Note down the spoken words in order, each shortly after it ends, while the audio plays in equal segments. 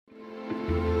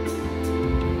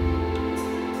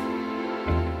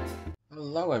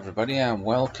Hello everybody and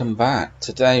welcome back.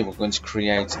 Today we're going to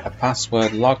create a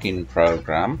password login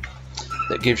program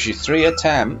that gives you 3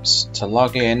 attempts to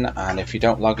log in, and if you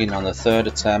don't log in on the 3rd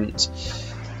attempt,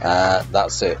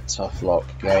 that's it, tough luck,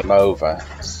 game over.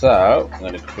 So I'm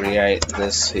going to create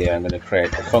this here. I'm going to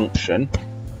create a function.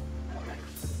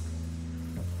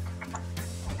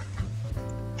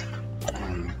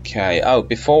 Okay, oh,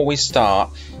 before we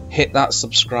start, hit that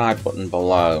subscribe button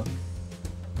below.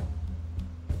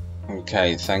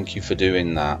 Okay, thank you for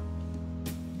doing that.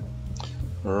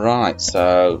 Right,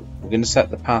 so we're going to set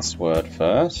the password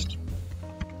first.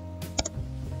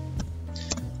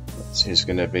 This is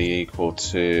going to be equal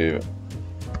to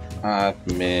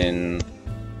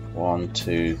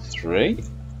admin123.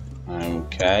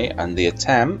 Okay, and the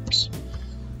attempts,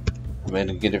 I'm going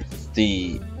to give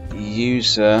the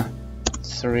user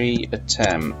 3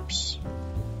 attempts.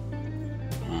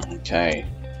 Okay,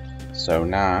 so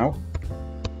now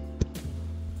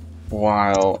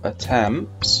while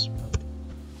attempts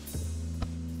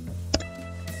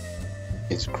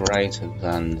is greater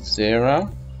than 0,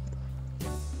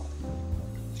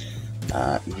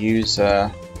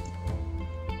 user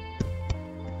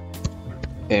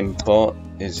input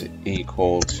is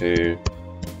equal to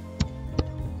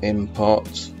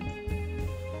input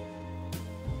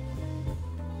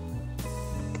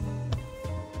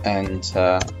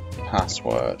enter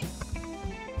password.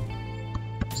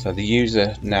 So the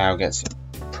user now gets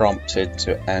prompted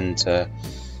to enter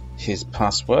his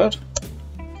password.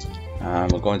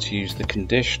 We're going to use the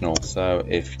conditional. So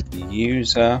if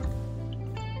user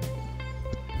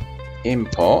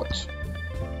input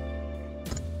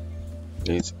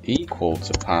is equal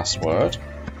to password,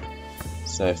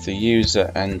 so if the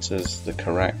user enters the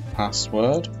correct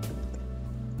password,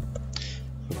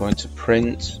 we're going to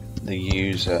print the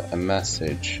user a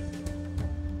message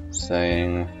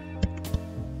saying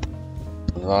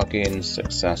login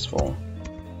successful.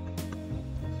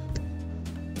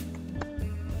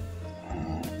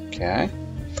 Okay,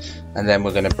 and then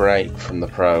we're going to break from the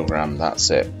program.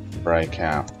 That's it, break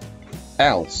out.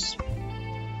 Else,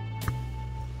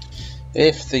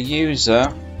 if the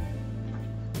user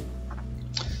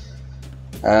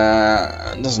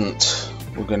doesn't,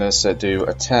 we're going to do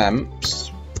attempts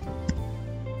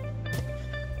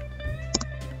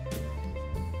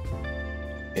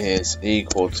is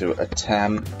equal to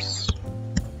attempts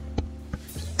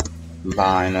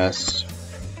minus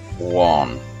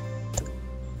 1.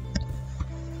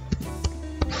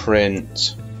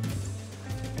 Print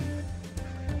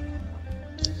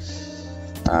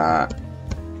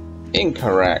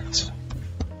incorrect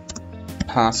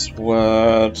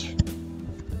password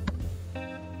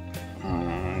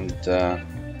and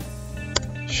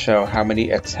show how many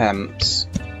attempts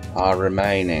are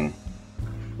remaining.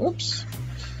 Whoops.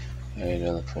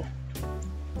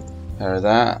 There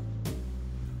that.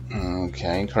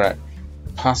 Okay, incorrect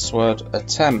password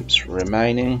attempts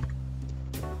remaining,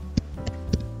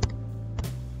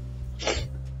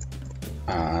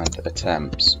 and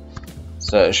attempts.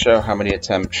 So to show how many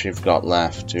attempts you've got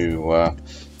left to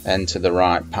enter the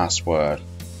right password.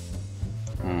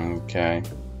 Okay.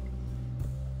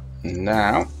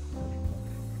 Now,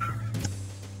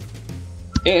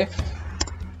 if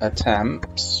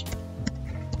attempts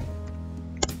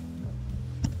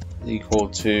equal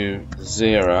to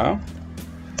 0,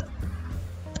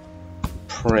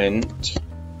 print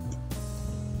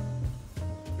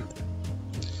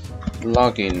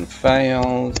login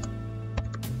failed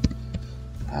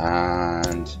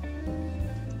and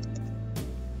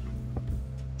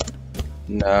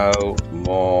no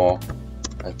more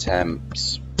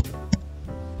attempts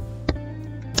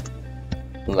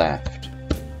left.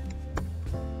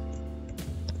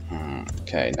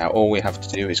 Okay, now all we have to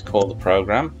do is call the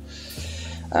program.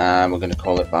 We're going to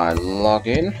call it by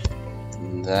login.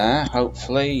 There,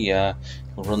 hopefully it'll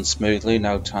run smoothly,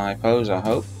 no typos, I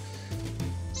hope.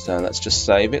 So let's just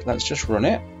save it, let's just run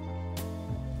it.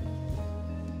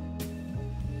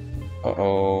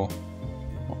 Uh-oh,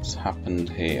 what's happened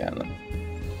here?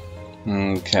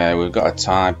 Okay, we've got a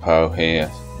typo here.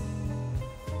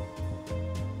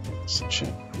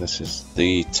 This is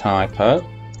the typo.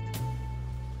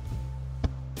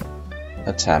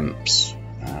 Attempts.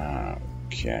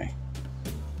 Okay,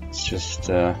 let's just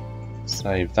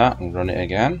save that and run it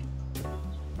again.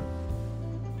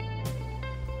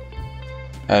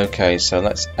 Okay, so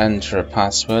let's enter a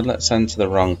password. Let's enter the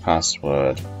wrong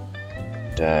password.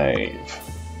 Dave.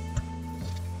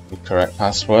 The correct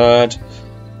password.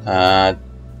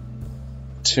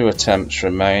 2 attempts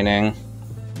remaining.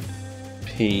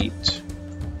 Pete.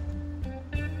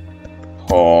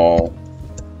 Paul.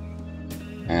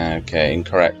 Okay,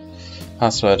 incorrect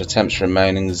Password attempts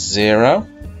remaining 0.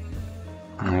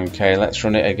 Okay, let's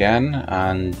run it again,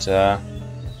 and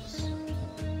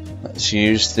let's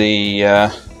use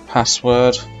the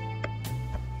password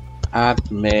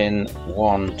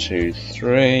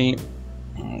admin123.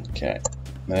 Okay,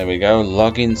 there we go.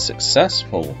 Login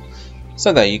successful.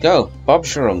 So there you go.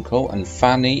 Bob's your uncle and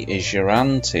Fanny is your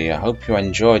auntie. I hope you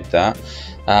enjoyed that.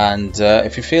 And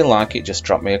if you feel like it, just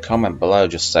drop me a comment below.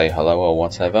 Just say hello or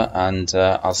whatever. And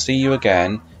I'll see you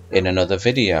again in another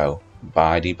video.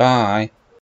 Bye-bye.